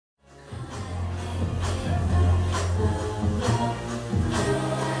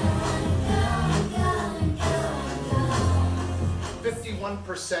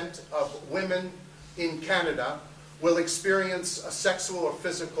1% of women in Canada will experience a sexual or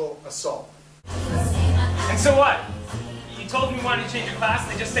physical assault. And so what? You told them you wanted to change your class,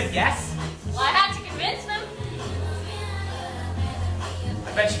 they just said yes? Well, I had to convince them.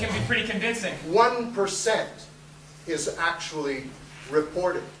 I bet you can be pretty convincing. 1% is actually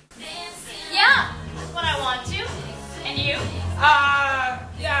reported. Yeah, when I want to. And you?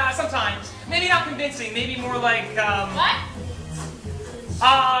 Yeah, sometimes. Maybe not convincing, maybe more like, What?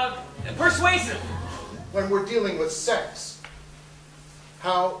 Persuasive. When we're dealing with sex,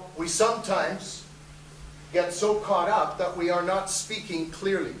 how we sometimes get so caught up that we are not speaking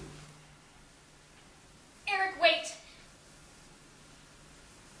clearly. Eric, wait.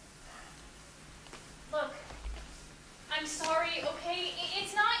 Look, I'm sorry, okay?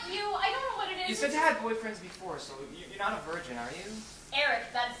 It's not you. I don't know what it is. You said you had boyfriends before, so you're not a virgin, are you? Eric,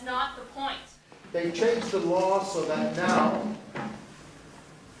 that's not the point. They changed the law so that now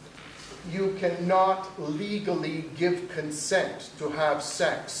you cannot legally give consent to have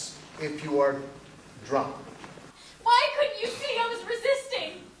sex if you are drunk. Why couldn't you see I was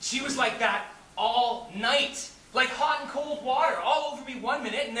resisting? She was like that all night. Like hot and cold water, all over me one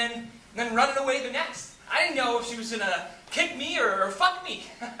minute and then running away the next. I didn't know if she was gonna kick me or fuck me.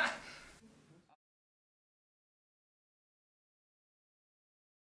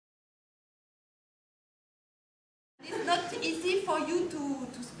 It's not easy for you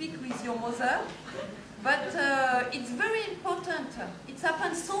to speak with your mother, but it's very important. It's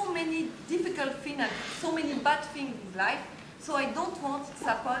happened so many difficult things and so many bad things in life, so I don't want it to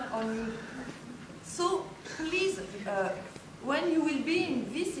happen on you. So please, when you will be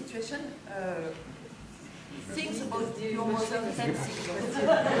in this situation, think about your mother's health.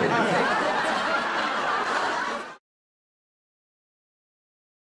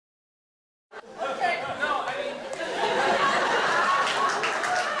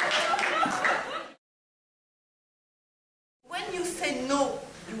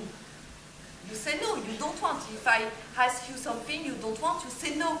 If I ask you something you don't want, you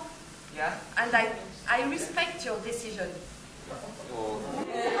say no. Yeah? And I respect your decision. Oh.